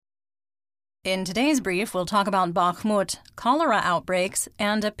In today's brief, we'll talk about Bakhmut, cholera outbreaks,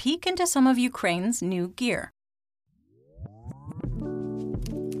 and a peek into some of Ukraine's new gear.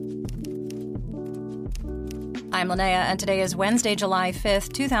 I'm Linnea, and today is Wednesday, July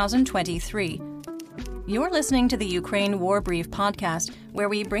 5th, 2023. You're listening to the Ukraine War Brief podcast, where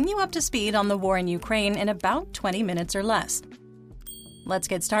we bring you up to speed on the war in Ukraine in about 20 minutes or less. Let's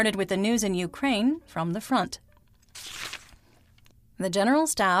get started with the news in Ukraine from the front. The General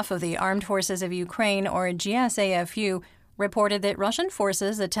Staff of the Armed Forces of Ukraine, or GSAFU, reported that Russian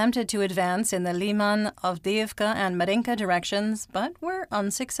forces attempted to advance in the Liman, Avdiivka, and Marinka directions, but were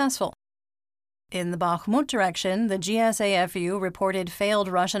unsuccessful. In the Bakhmut direction, the GSAFU reported failed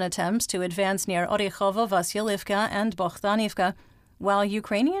Russian attempts to advance near Orikhovo, Vasyilivka, and Bohdanivka, while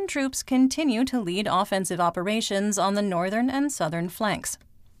Ukrainian troops continue to lead offensive operations on the northern and southern flanks.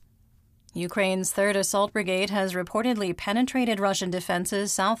 Ukraine's 3rd Assault Brigade has reportedly penetrated Russian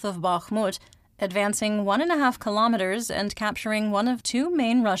defenses south of Bakhmut, advancing 1.5 kilometers and capturing one of 2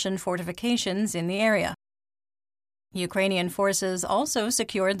 main Russian fortifications in the area. Ukrainian forces also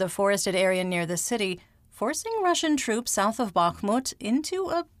secured the forested area near the city, forcing Russian troops south of Bakhmut into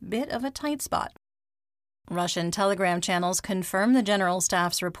a bit of a tight spot. Russian telegram channels confirm the General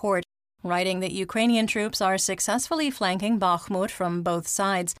Staff's report, writing that Ukrainian troops are successfully flanking Bakhmut from both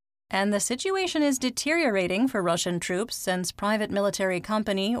sides, and the situation is deteriorating for Russian troops since Private Military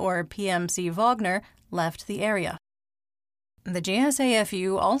Company, or PMC Wagner, left the area. The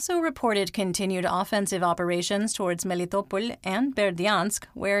GSAFU also reported continued offensive operations towards Melitopol and Berdyansk,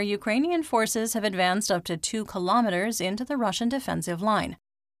 where Ukrainian forces have advanced up to 2 kilometers into the Russian defensive line.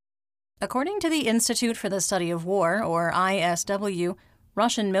 According to the Institute for the Study of War, or ISW,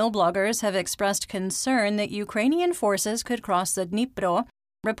 Russian mill bloggers have expressed concern that Ukrainian forces could cross the Dnipro,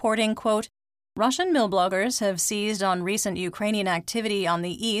 reporting, quote, Russian mill bloggers have seized on recent Ukrainian activity on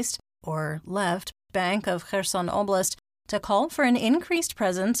the east, or left, bank of Kherson Oblast to call for an increased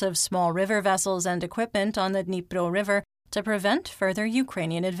presence of small river vessels and equipment on the Dnipro River to prevent further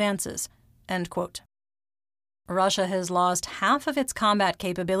Ukrainian advances, end quote. Russia has lost half of its combat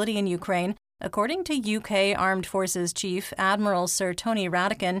capability in Ukraine, according to UK Armed Forces Chief Admiral Sir Tony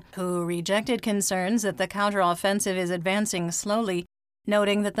Radakin, who rejected concerns that the counteroffensive is advancing slowly,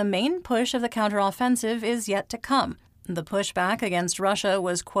 noting that the main push of the counteroffensive is yet to come. The pushback against Russia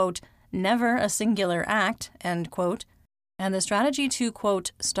was, quote, never a singular act, end quote, and the strategy to,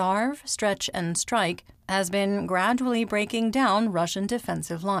 quote, starve, stretch, and strike has been gradually breaking down Russian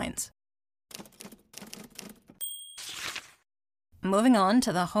defensive lines. Moving on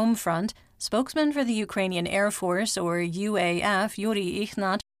to the home front, spokesman for the Ukrainian Air Force, or UAF, Yuri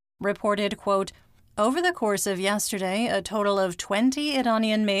Ikhnat, reported, quote, over the course of yesterday, a total of 20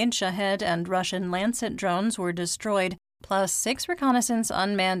 Iranian-made Shahed and Russian Lancet drones were destroyed, plus 6 reconnaissance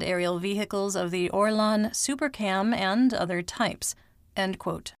unmanned aerial vehicles of the Orlan, Supercam, and other types, end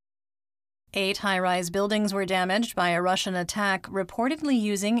quote. 8 high-rise buildings were damaged by a Russian attack reportedly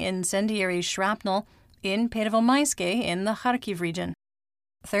using incendiary shrapnel in Pervomaiske in the Kharkiv region.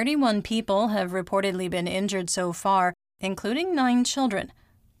 31 people have reportedly been injured so far, including 9 children,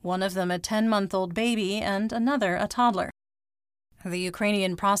 one of them a 10-month-old baby and another a toddler. The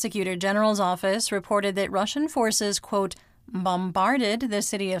Ukrainian Prosecutor General's office reported that Russian forces, quote, bombarded the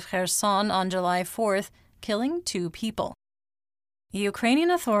city of Kherson on July 4th, killing 2 people.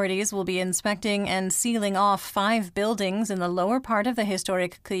 Ukrainian authorities will be inspecting and sealing off 5 buildings in the lower part of the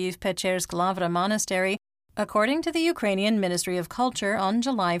historic Kyiv-Pechersk Lavra Monastery, according to the Ukrainian Ministry of Culture on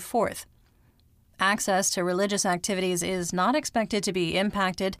July 4th. Access to religious activities is not expected to be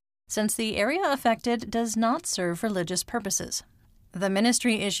impacted since the area affected does not serve religious purposes. The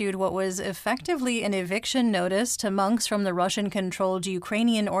ministry issued what was effectively an eviction notice to monks from the Russian-controlled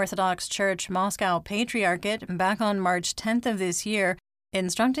Ukrainian Orthodox Church Moscow Patriarchate back on March 10th of this year,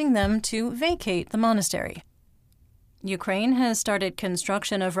 instructing them to vacate the monastery. Ukraine has started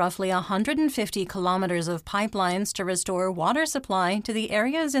construction of roughly 150 kilometers of pipelines to restore water supply to the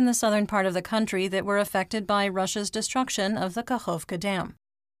areas in the southern part of the country that were affected by Russia's destruction of the Kakhovka Dam.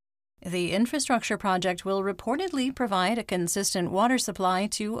 The infrastructure project will reportedly provide a consistent water supply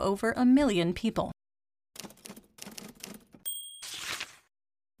to over 1 million people.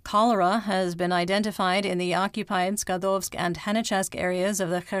 Cholera has been identified in the occupied Skadovsk and Henichesk areas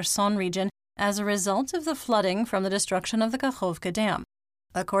of the Kherson region as a result of the flooding from the destruction of the Kakhovka Dam.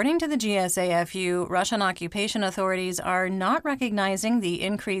 According to the GSAFU, Russian occupation authorities are not recognizing the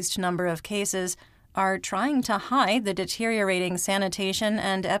increased number of cases, are trying to hide the deteriorating sanitation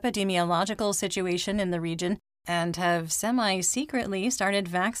and epidemiological situation in the region, and have semi-secretly started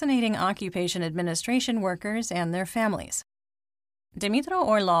vaccinating occupation administration workers and their families. Dmytro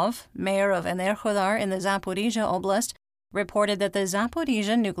Orlov, mayor of Enerhodar in the Zaporizhia Oblast, reported that the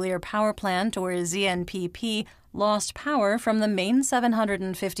Zaporizhia nuclear power plant, or ZNPP, lost power from the main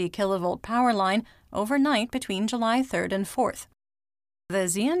 750 kilovolt power line overnight between July 3rd and 4th. The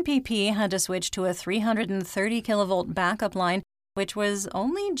ZNPP had to switch to a 330 kilovolt backup line, which was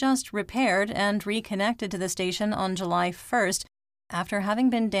only just repaired and reconnected to the station on July 1st after having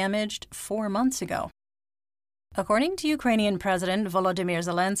been damaged 4 months ago. According to Ukrainian President Volodymyr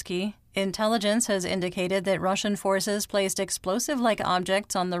Zelensky, intelligence has indicated that Russian forces placed explosive-like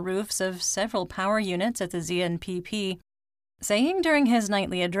objects on the roofs of several power units at the ZNPP, saying during his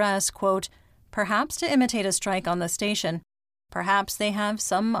nightly address, quote, "Perhaps to imitate a strike on the station. Perhaps they have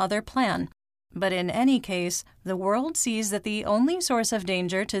some other plan. But in any case, the world sees that the only source of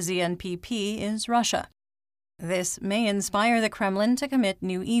danger to ZNPP is Russia. This may inspire the Kremlin to commit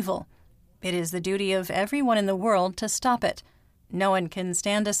new evil. It is the duty of everyone in the world to stop it. No one can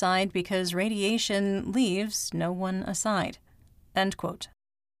stand aside because radiation leaves no one aside." End quote.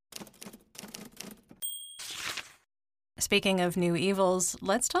 Speaking of new evils,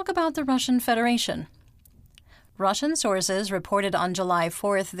 let's talk about the Russian Federation. Russian sources reported on July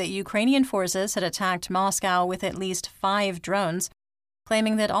 4th that Ukrainian forces had attacked Moscow with at least 5 drones,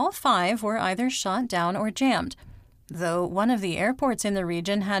 claiming that all 5 were either shot down or jammed, though one of the airports in the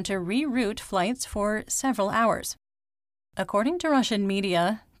region had to reroute flights for several hours. According to Russian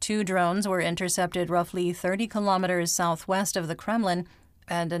media, 2 drones were intercepted roughly 30 kilometers southwest of the Kremlin,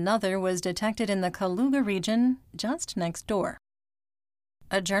 and another was detected in the Kaluga region just next door.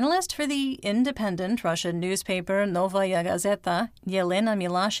 A journalist for the independent Russian newspaper Novaya Gazeta, Yelena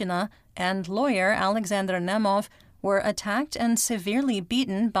Milashina, and lawyer Alexander Nemov were attacked and severely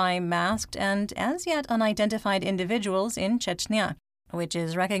beaten by masked and as yet unidentified individuals in Chechnya, which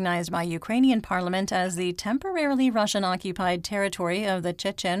is recognized by Ukrainian parliament as the temporarily Russian-occupied territory of the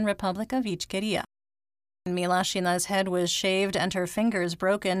Chechen Republic of Ichkeria. Milashina's head was shaved and her fingers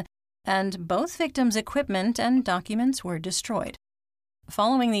broken, and both victims' equipment and documents were destroyed.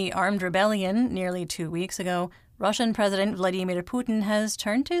 Following the armed rebellion nearly 2 weeks ago, Russian President Vladimir Putin has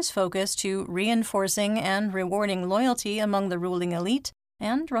turned his focus to reinforcing and rewarding loyalty among the ruling elite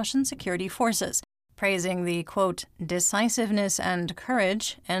and Russian security forces, praising the, quote, "decisiveness and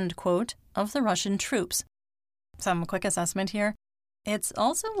courage," end quote, of the Russian troops. Some quick assessment here. It's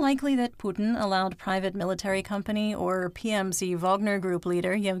also likely that Putin allowed private military company or PMC Wagner Group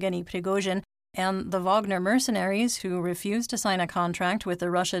leader Yevgeny Prigozhin and the Wagner mercenaries who refused to sign a contract with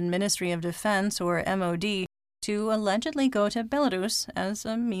the Russian Ministry of Defense, or MOD, to allegedly go to Belarus as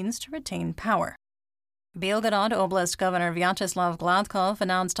a means to retain power. Belgorod Oblast Governor Vyacheslav Gladkov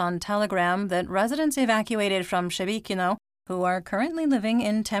announced on Telegram that residents evacuated from Shebykino, who are currently living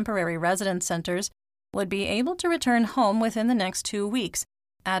in temporary residence centers, would be able to return home within the next 2 weeks,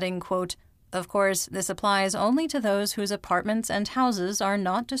 adding, quote, "Of course, this applies only to those whose apartments and houses are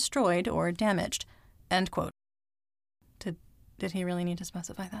not destroyed or damaged," end quote. Did he really need to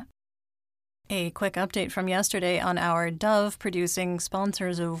specify that? A quick update from yesterday on our Dove-producing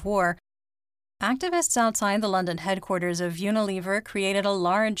sponsors of war. Activists outside the London headquarters of Unilever created a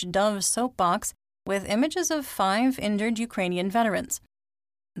large Dove soapbox with images of 5 injured Ukrainian veterans.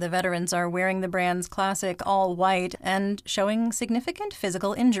 The veterans are wearing the brand's classic all-white and showing significant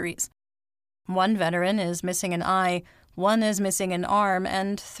physical injuries. 1 veteran is missing an eye, 1 is missing an arm,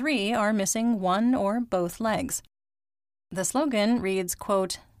 and 3 are missing 1 or both legs. The slogan reads,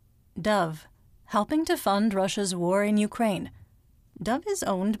 quote, "Dove, helping to fund Russia's war in Ukraine." Dove is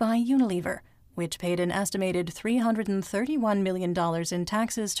owned by Unilever, which paid an estimated $331 million in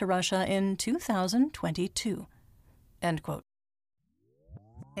taxes to Russia in 2022. End quote.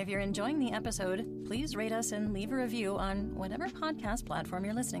 If you're enjoying the episode, please rate us and leave a review on whatever podcast platform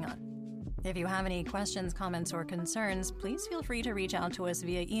you're listening on. If you have any questions, comments, or concerns, please feel free to reach out to us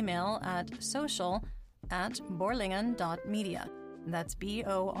via email at social@borlingon.media. That's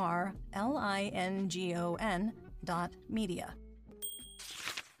BORLINGON.media.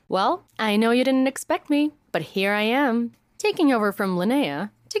 Well, I know you didn't expect me, but here I am, taking over from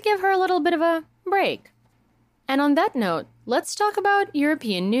Linnea to give her a little bit of a break. And on that note, let's talk about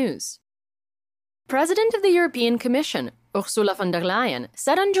European news. President of the European Commission, Ursula von der Leyen,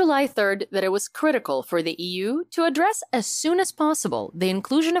 said on July 3rd that it was critical for the EU to address as soon as possible the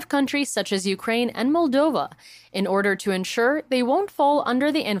inclusion of countries such as Ukraine and Moldova in order to ensure they won't fall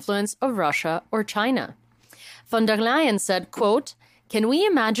under the influence of Russia or China. Von der Leyen said, quote, "Can we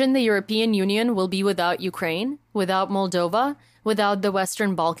imagine the European Union will be without Ukraine, without Moldova, without the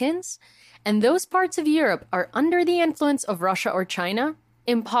Western Balkans? And those parts of Europe are under the influence of Russia or China?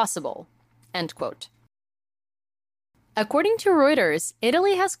 Impossible." End quote. According to Reuters,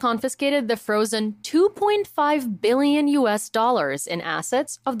 Italy has confiscated the frozen $2.5 billion in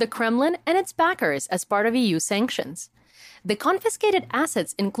assets of the Kremlin and its backers as part of EU sanctions. The confiscated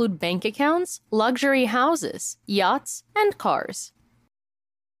assets include bank accounts, luxury houses, yachts, and cars.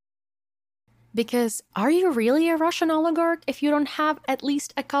 Because are you really a Russian oligarch if you don't have at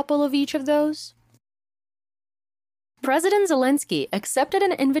least a couple of each of those? President Zelensky accepted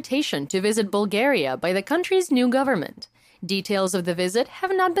an invitation to visit Bulgaria by the country's new government. Details of the visit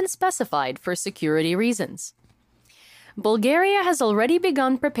have not been specified for security reasons. Bulgaria has already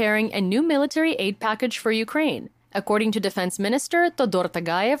begun preparing a new military aid package for Ukraine, according to Defense Minister Todor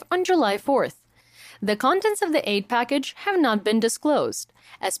Tagayev on July 4th. The contents of the aid package have not been disclosed,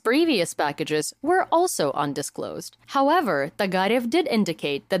 as previous packages were also undisclosed. However, Tagayev did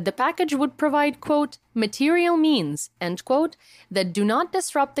indicate that the package would provide, quote, material means, end quote, that do not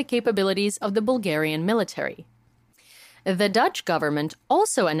disrupt the capabilities of the Bulgarian military. The Dutch government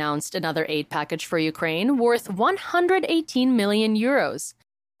also announced another aid package for Ukraine worth 118 million euros.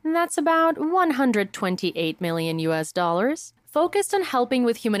 That's about $128 million, focused on helping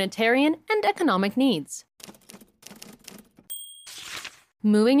with humanitarian and economic needs.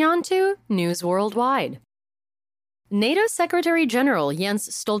 Moving on to news worldwide. NATO Secretary General Jens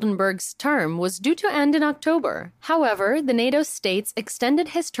Stoltenberg's term was due to end in October. However, the NATO states extended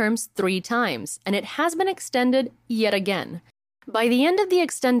his terms 3 times, and it has been extended yet again. By the end of the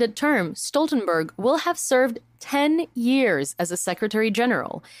extended term, Stoltenberg will have served 10 years as a Secretary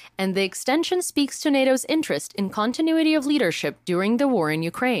General, and the extension speaks to NATO's interest in continuity of leadership during the war in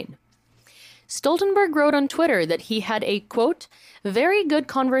Ukraine. Stoltenberg wrote on Twitter that he had a, quote, very good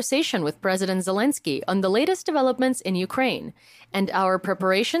conversation with President Zelensky on the latest developments in Ukraine and our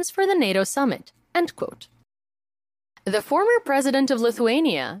preparations for the NATO summit, end quote. The former president of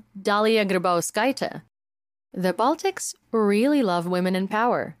Lithuania, Dalia Grybauskaitė, the Baltics really love women in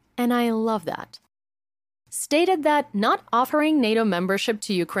power, and I love that, stated that not offering NATO membership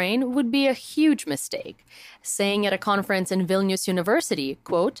to Ukraine would be a huge mistake, saying at a conference in Vilnius University,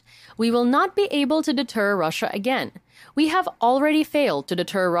 quote, we will not be able to deter Russia again. We have already failed to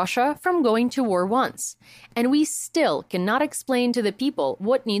deter Russia from going to war once, and we still cannot explain to the people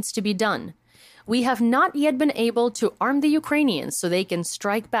what needs to be done. We have not yet been able to arm the Ukrainians so they can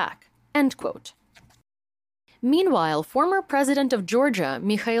strike back, end quote. Meanwhile, former president of Georgia,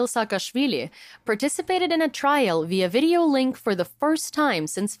 Mikhail Saakashvili, participated in a trial via video link for the first time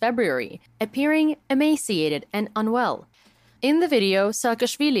since February, appearing emaciated and unwell. In the video,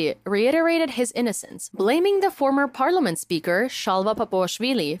 Saakashvili reiterated his innocence, blaming the former parliament speaker, Shalva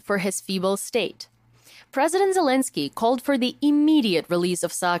Papuashvili, for his feeble state. President Zelensky called for the immediate release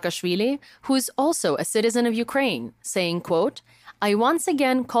of Saakashvili, who is also a citizen of Ukraine, saying, quote, I once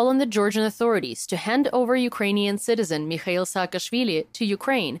again call on the Georgian authorities to hand over Ukrainian citizen Mikhail Saakashvili to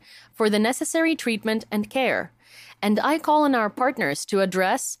Ukraine for the necessary treatment and care. And I call on our partners to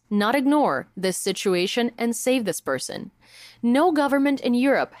address, not ignore, this situation and save this person. No government in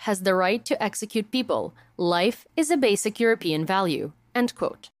Europe has the right to execute people. Life is a basic European value, end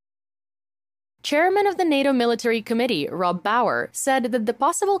quote. Chairman of the NATO Military Committee, Rob Bauer, said that the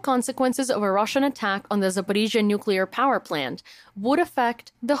possible consequences of a Russian attack on the Zaporizhzhia nuclear power plant would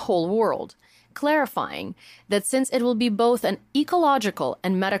affect the whole world, clarifying that since it will be both an ecological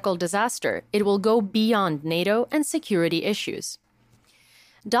and medical disaster, it will go beyond NATO and security issues.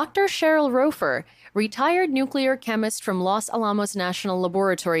 Dr. Cheryl Rofer, retired nuclear chemist from Los Alamos National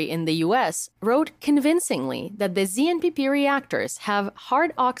Laboratory in the U.S., wrote convincingly that the ZNPP reactors have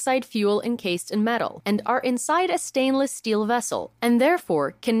hard oxide fuel encased in metal and are inside a stainless steel vessel, and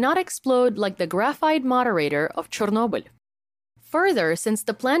therefore cannot explode like the graphite moderator of Chernobyl. Further, since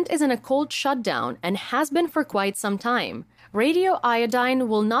the plant is in a cold shutdown and has been for quite some time, radioiodine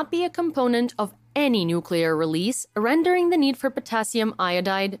will not be a component of any nuclear release, rendering the need for potassium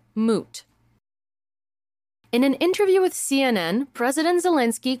iodide moot. In an interview with CNN, President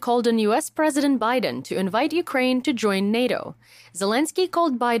Zelensky called on U.S. President Biden to invite Ukraine to join NATO. Zelensky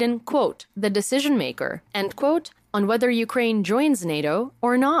called Biden, quote, the decision maker, end quote, on whether Ukraine joins NATO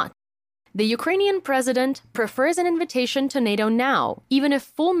or not. The Ukrainian president prefers an invitation to NATO now, even if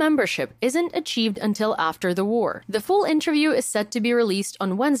full membership isn't achieved until after the war. The full interview is set to be released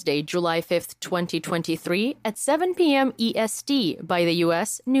on Wednesday, July 5th, 2023 at 7 p.m. EST by the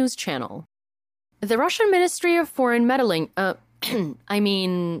U.S. News Channel. The Russian Ministry of Foreign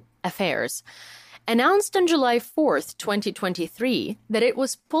Affairs, announced on July 4th, 2023 that it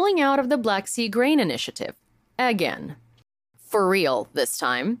was pulling out of the Black Sea Grain Initiative. Again. For real this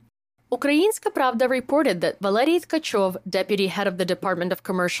time. Ukrainska Pravda reported that Valery Tkachov, deputy head of the Department of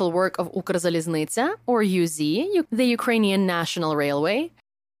Commercial Work of Ukrzaliznytsia, or UZ, the Ukrainian National Railway,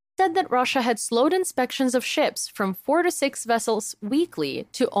 said that Russia had slowed inspections of ships from 4 to 6 vessels weekly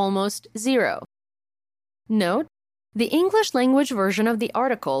to almost 0. Note, the English-language version of the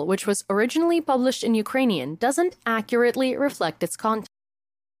article, which was originally published in Ukrainian, doesn't accurately reflect its content.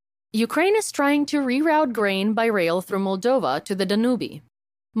 Ukraine is trying to reroute grain by rail through Moldova to the Danube.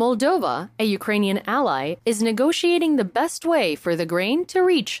 Moldova, a Ukrainian ally, is negotiating the best way for the grain to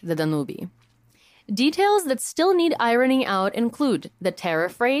reach the Danube. Details that still need ironing out include the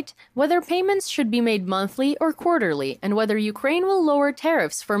tariff rate, whether payments should be made monthly or quarterly, and whether Ukraine will lower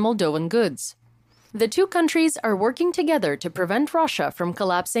tariffs for Moldovan goods. The two countries are working together to prevent Russia from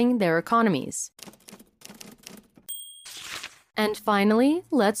collapsing their economies. And finally,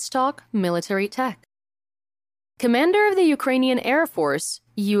 let's talk military tech. Commander of the Ukrainian Air Force,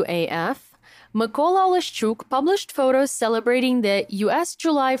 UAF, Mykola Oleshchuk published photos celebrating the U.S.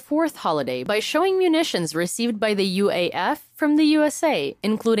 July 4th holiday by showing munitions received by the UAF from the USA,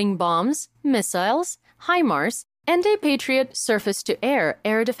 including bombs, missiles, HIMARS, and a Patriot surface-to-air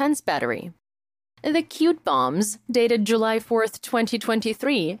air defense battery. The cute bombs, dated July 4th,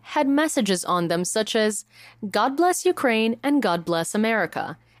 2023, had messages on them such as, "God bless Ukraine and God bless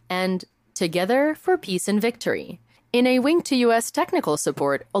America," and "Together for Peace and Victory." In a wink to U.S. technical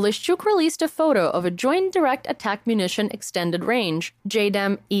support, Oleshchuk released a photo of a Joint Direct Attack Munition Extended Range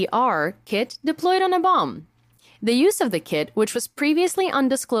JDAM-ER kit deployed on a bomb. The use of the kit, which was previously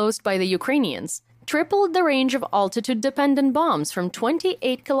undisclosed by the Ukrainians, tripled the range of altitude-dependent bombs from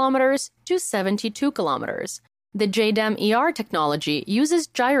 28 kilometers to 72 kilometers. The JDAM-ER technology uses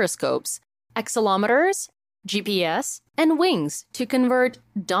gyroscopes, accelerometers, GPS, and wings to convert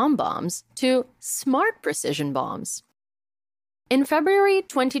DOM bombs to smart precision bombs. In February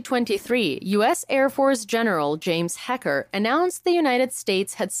 2023, U.S. Air Force General James Hecker announced the United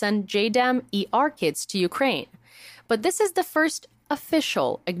States had sent JDAM-ER kits to Ukraine, but this is the first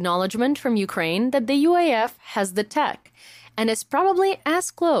official acknowledgement from Ukraine that the UAF has the tech, and is probably as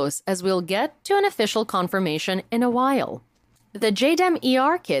close as we'll get to an official confirmation in a while. The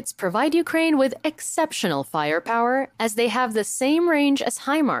JDAM-ER kits provide Ukraine with exceptional firepower as they have the same range as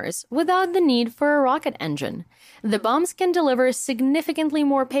HIMARS without the need for a rocket engine. The bombs can deliver significantly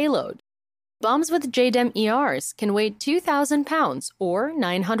more payload. Bombs with JDAM-ERs can weigh 2,000 pounds or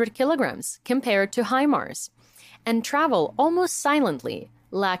 900 kilograms compared to HIMARS, and travel almost silently,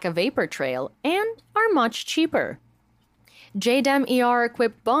 lack a vapor trail, and are much cheaper.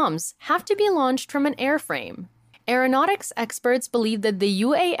 JDAM-ER-equipped bombs have to be launched from an airframe. Aeronautics experts believe that the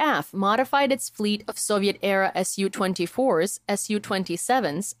UAF modified its fleet of Soviet-era Su-24s,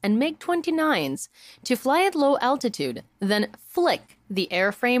 Su-27s, and MiG-29s to fly at low altitude, then flick the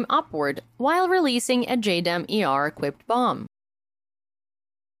airframe upward while releasing a JDAM-ER-equipped bomb.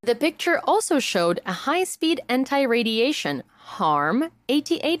 The picture also showed a high-speed anti-radiation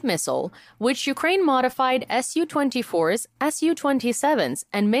HARM-88 missile, which Ukraine modified Su-24s, Su-27s,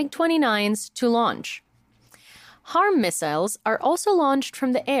 and MiG-29s to launch. HARM missiles are also launched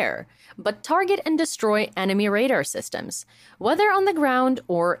from the air, but target and destroy enemy radar systems, whether on the ground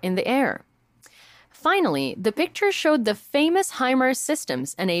or in the air. Finally, the picture showed the famous HIMARS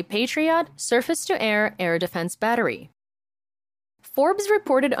systems and a Patriot surface-to-air air defense battery. Forbes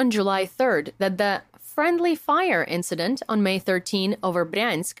reported on July 3rd that the friendly fire incident on May 13 over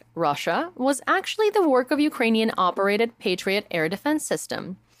Bryansk, Russia, was actually the work of Ukrainian-operated Patriot air defense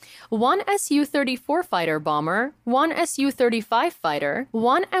system. One Su-34 fighter bomber, one Su-35 fighter,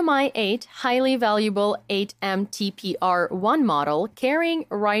 one Mi-8 highly valuable 8M TPR-1 model carrying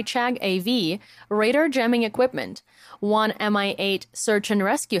Rychag AV radar jamming equipment, one Mi-8 search and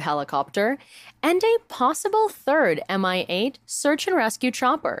rescue helicopter, and a possible third Mi-8 search and rescue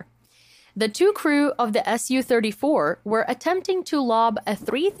chopper. The two crew of the Su-34 were attempting to lob a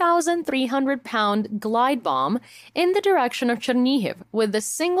 3,300-pound glide bomb in the direction of Chernihiv, with the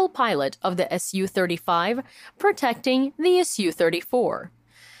single pilot of the Su-35 protecting the Su-34.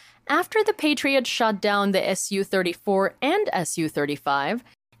 After the Patriot shot down the Su-34 and Su-35,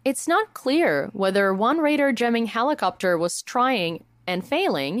 it's not clear whether one radar jamming helicopter was trying and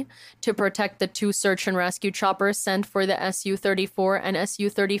failing to protect the two search and rescue choppers sent for the Su-34 and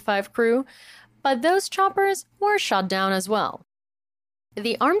Su-35 crew, but those choppers were shot down as well.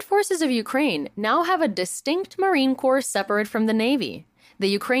 The armed forces of Ukraine now have a distinct Marine Corps separate from the Navy. The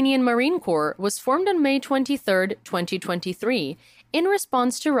Ukrainian Marine Corps was formed on May 23, 2023, in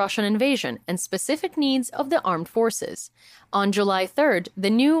response to Russian invasion and specific needs of the armed forces. On July 3rd, the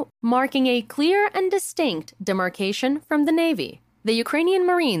new marking a clear and distinct demarcation from the Navy. The Ukrainian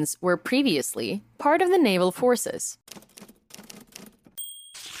Marines were previously part of the naval forces.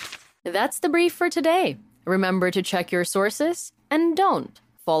 That's the brief for today. Remember to check your sources and don't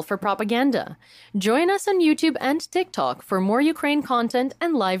fall for propaganda. Join us on YouTube and TikTok for more Ukraine content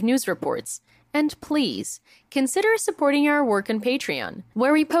and live news reports. And please, consider supporting our work on Patreon,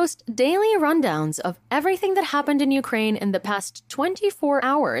 where we post daily rundowns of everything that happened in Ukraine in the past 24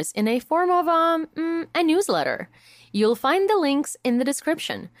 hours in a form of a newsletter. You'll find the links in the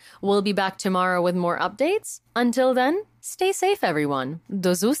description. We'll be back tomorrow with more updates. Until then, stay safe, everyone.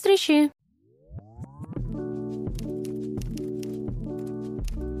 До зустрічі!